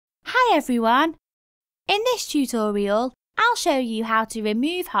Hi everyone! In this tutorial, I'll show you how to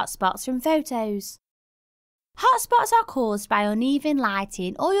remove hotspots from photos. Hotspots are caused by uneven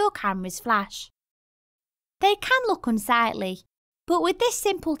lighting or your camera's flash. They can look unsightly, but with this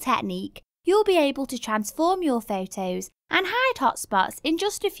simple technique, you'll be able to transform your photos and hide hotspots in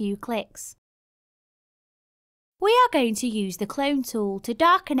just a few clicks. We are going to use the clone tool to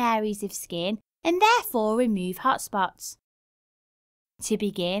darken areas of skin and therefore remove hotspots. To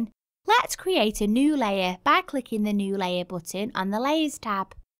begin, let's create a new layer by clicking the New Layer button on the Layers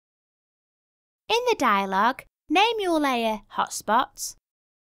tab. In the dialog, name your layer Hotspots.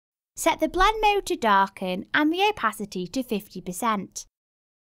 Set the blend mode to darken and the opacity to 50%.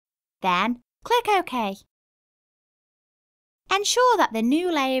 Then, click OK. Ensure that the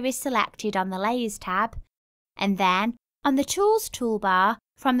new layer is selected on the Layers tab, and then, on the Tools toolbar,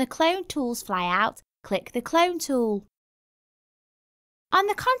 from the Clone Tools flyout, click the Clone tool. On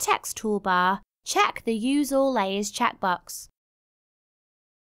the Context toolbar, check the Use All Layers checkbox.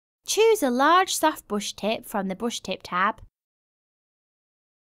 Choose a large soft brush tip from the Brush Tip tab.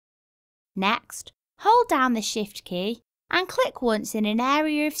 Next, hold down the Shift key and click once in an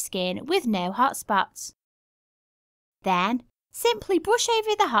area of skin with no hotspots. Then, simply brush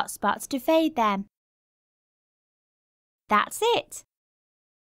over the hotspots to fade them. That's it!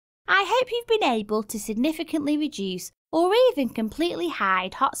 I hope you've been able to significantly reduce or even completely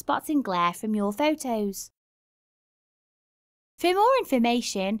hide hotspots and glare from your photos. For more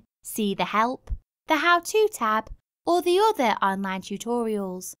information, see the Help, the How-To tab or the other online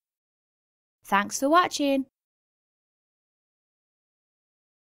tutorials. Thanks for watching.